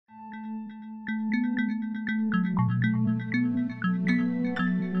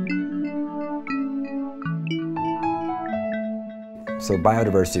So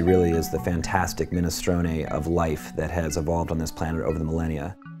biodiversity really is the fantastic minestrone of life that has evolved on this planet over the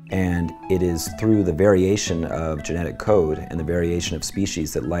millennia. And it is through the variation of genetic code and the variation of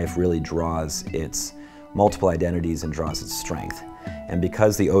species that life really draws its multiple identities and draws its strength. And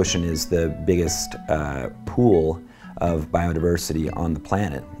because the ocean is the biggest pool of biodiversity on the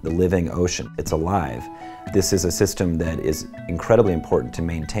planet, the living ocean, it's alive, this is a system that is incredibly important to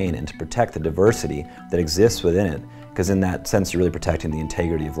maintain and to protect the diversity that exists within it, because in that sense you're really protecting the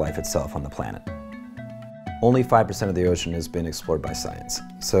integrity of life itself on the planet. Only 5% of the ocean has been explored by science,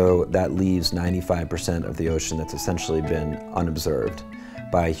 so that leaves 95% of the ocean that's essentially been unobserved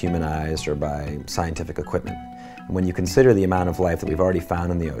by human eyes or by scientific equipment. When you consider the amount of life that we've already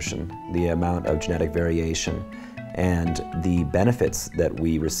found in the ocean, the amount of genetic variation, and the benefits that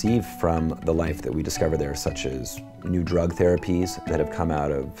we receive from the life that we discover there, such as new drug therapies that have come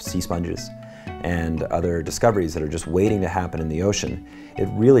out of sea sponges and other discoveries that are just waiting to happen in the ocean, it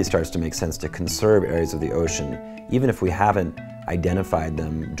really starts to make sense to conserve areas of the ocean, even if we haven't identified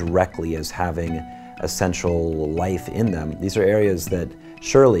them directly as having essential life in them. These are areas that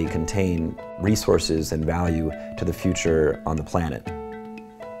surely contain resources and value to the future on the planet.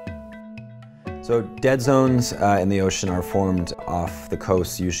 So dead zones in the ocean are formed off the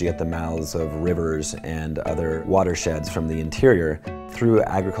coast, usually at the mouths of rivers and other watersheds from the interior. Through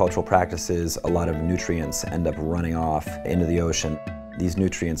agricultural practices, a lot of nutrients end up running off into the ocean. These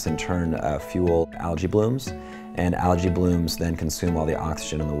nutrients in turn fuel algae blooms, and algae blooms then consume all the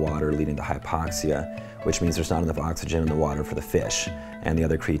oxygen in the water, leading to hypoxia, which means there's not enough oxygen in the water for the fish and the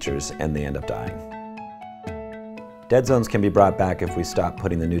other creatures, and they end up dying. Dead zones can be brought back if we stop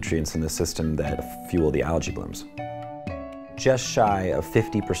putting the nutrients in the system that fuel the algae blooms. Just shy of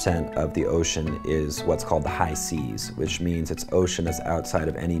 50% of the ocean is what's called the high seas, which means it's ocean that's outside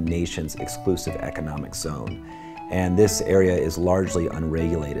of any nation's exclusive economic zone. And this area is largely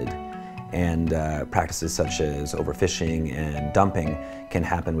unregulated, and practices such as overfishing and dumping can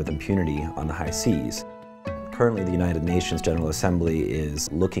happen with impunity on the high seas. Currently, the United Nations General Assembly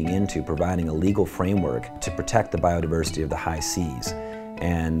is looking into providing a legal framework to protect the biodiversity of the high seas.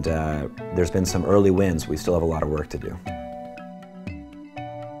 And there's been some early wins. We still have a lot of work to do.